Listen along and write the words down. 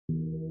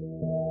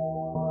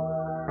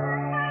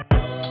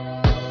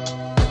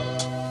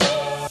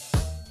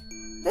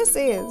This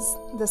is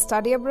the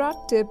Study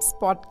Abroad Tips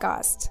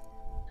podcast.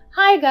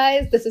 Hi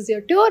guys, this is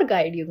your tour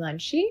guide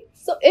Yuganshi.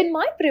 So in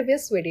my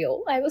previous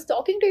video, I was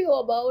talking to you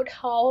about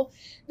how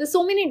there's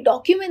so many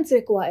documents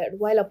required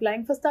while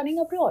applying for studying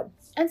abroad,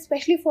 and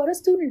especially for a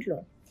student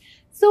loan.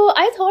 So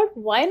I thought,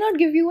 why not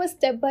give you a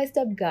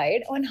step-by-step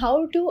guide on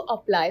how to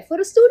apply for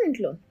a student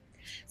loan?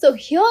 So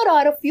here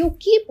are a few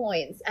key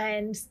points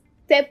and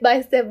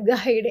step-by-step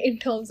guide in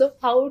terms of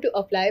how to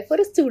apply for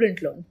a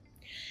student loan.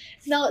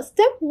 Now,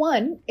 step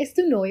one is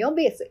to know your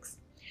basics.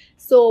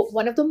 So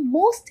one of the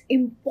most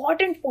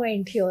important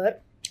point here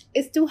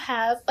is to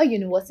have a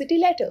university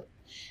letter.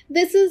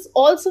 This is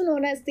also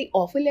known as the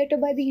offer letter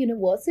by the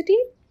university,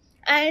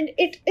 and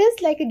it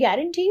is like a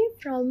guarantee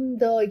from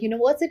the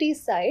university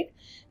side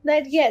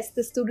that yes,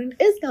 the student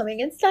is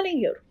coming and studying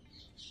here.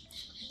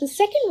 The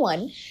second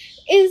one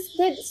is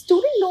that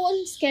student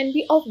loans can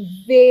be of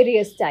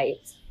various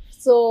types.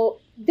 So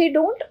they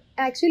don't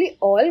actually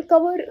all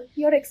cover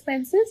your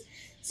expenses.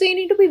 So you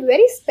need to be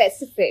very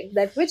specific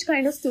that which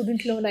kind of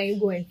student loan are you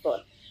going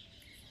for.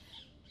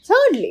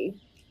 Thirdly,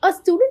 a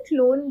student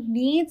loan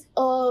needs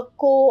a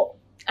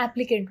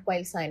co-applicant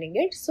while signing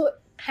it. So it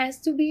has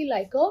to be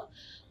like a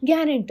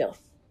guarantor.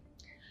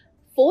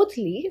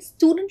 Fourthly,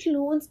 student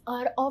loans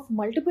are of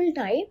multiple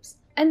types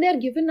and they are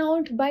given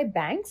out by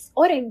banks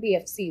or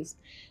NBFCs.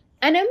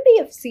 An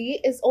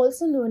NBFC is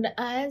also known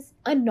as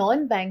a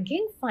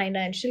non-banking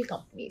financial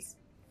companies.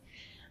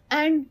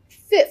 And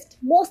fifth,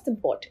 most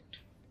important,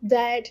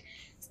 that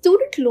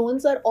student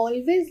loans are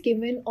always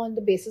given on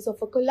the basis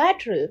of a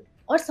collateral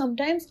or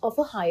sometimes of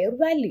a higher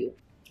value.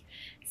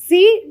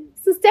 See,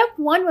 so step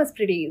one was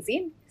pretty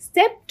easy.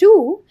 Step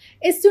two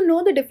is to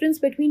know the difference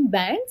between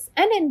banks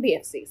and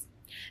NBFCs.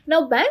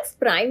 Now, bank's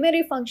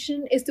primary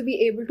function is to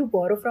be able to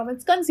borrow from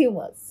its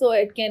consumers. So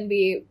it can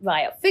be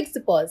via fixed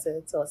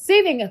deposits or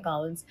saving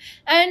accounts,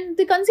 and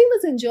the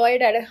consumers enjoy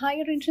it at a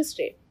higher interest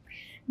rate.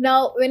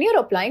 Now, when you're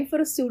applying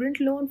for a student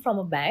loan from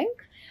a bank,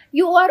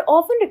 you are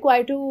often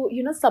required to,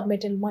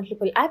 submit in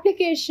multiple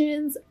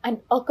applications and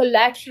a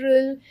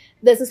collateral.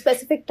 There's a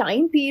specific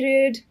time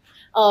period,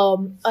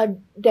 a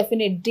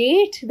definite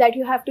date that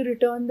you have to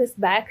return this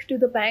back to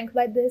the bank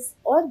by this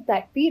or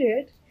that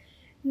period.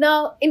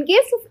 Now, in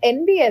case of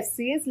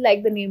NBFCs,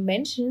 like the name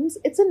mentions,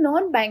 it's a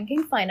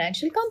non-banking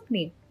financial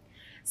company.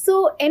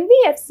 So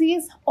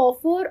NBFCs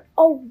offer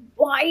a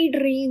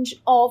wide range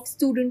of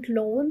student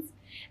loans.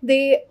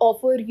 They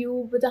offer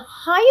you with a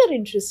higher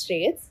interest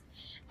rates.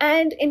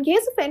 And in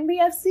case of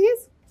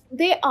NBFCs,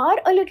 they are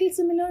a little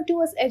similar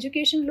to us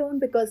education loan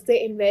because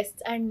they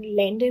invest and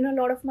lend in a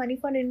lot of money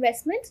for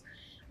investments.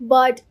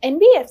 But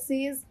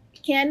NBFCs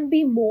can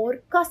be more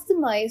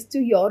customized to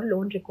your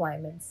loan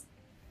requirements.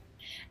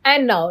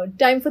 And now,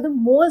 time for the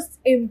most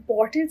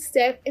important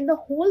step in the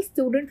whole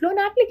student loan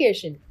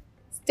application.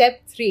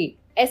 Step 3,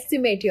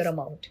 estimate your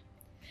amount.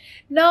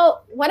 Now,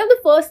 one of the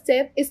first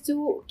steps is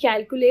to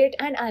calculate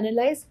and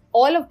analyze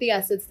all of the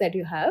assets that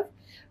you have,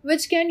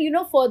 which can,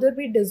 further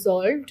be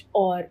dissolved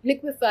or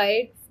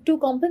liquefied to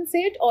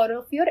compensate all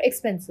of your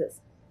expenses.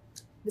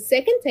 The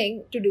second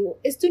thing to do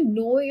is to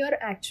know your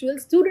actual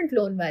student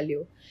loan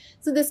value.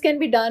 So this can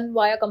be done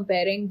via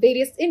comparing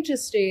various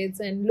interest rates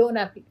and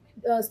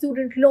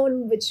student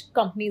loan which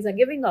companies are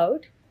giving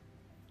out.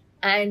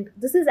 And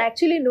this is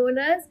actually known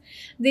as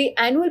the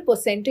annual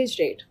percentage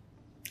rate.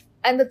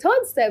 And the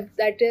third step,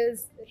 that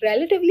is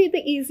relatively the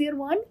easier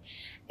one,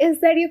 is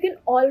that you can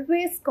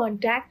always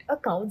contact a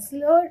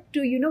counselor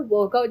to,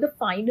 work out the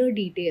finer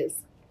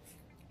details.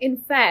 In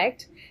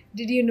fact,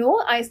 did you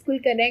know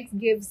iSchoolConnect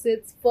gives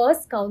its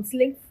first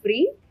counseling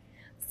free?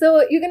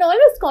 So you can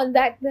always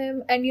contact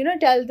them and,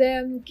 tell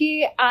them,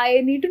 ki,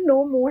 I need to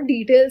know more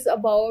details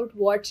about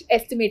what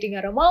estimating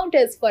your amount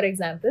is, for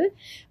example,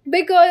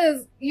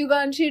 because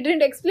Yuganshi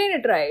didn't explain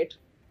it right,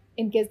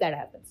 in case that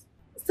happens.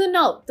 So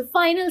now the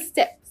final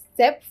step,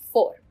 step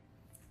 4.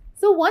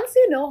 So once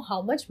you know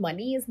how much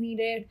money is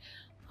needed,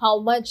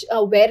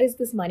 where is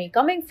this money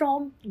coming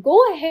from,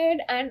 go ahead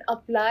and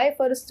apply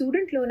for a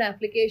student loan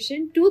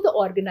application to the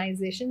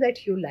organization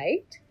that you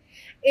liked.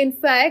 In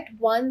fact,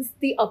 once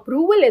the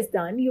approval is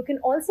done, you can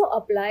also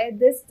apply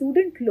this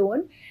student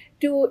loan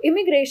to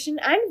immigration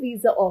and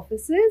visa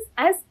offices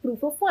as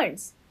proof of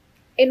funds.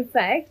 In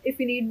fact, if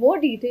you need more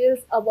details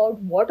about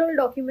what all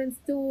documents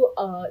to,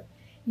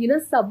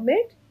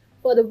 submit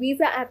for the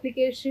visa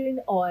application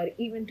or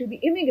even to the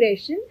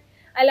immigration,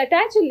 I'll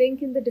attach a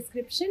link in the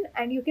description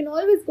and you can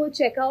always go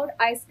check out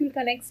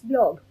iSchoolConnect's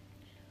blog.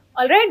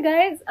 Alright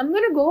guys, I'm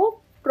going to go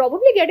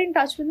probably get in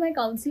touch with my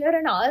counselor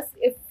and ask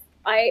if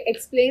I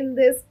explain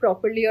this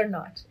properly or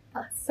not.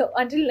 So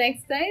until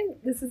next time,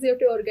 this is your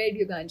tour guide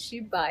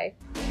Yuganshi. Bye.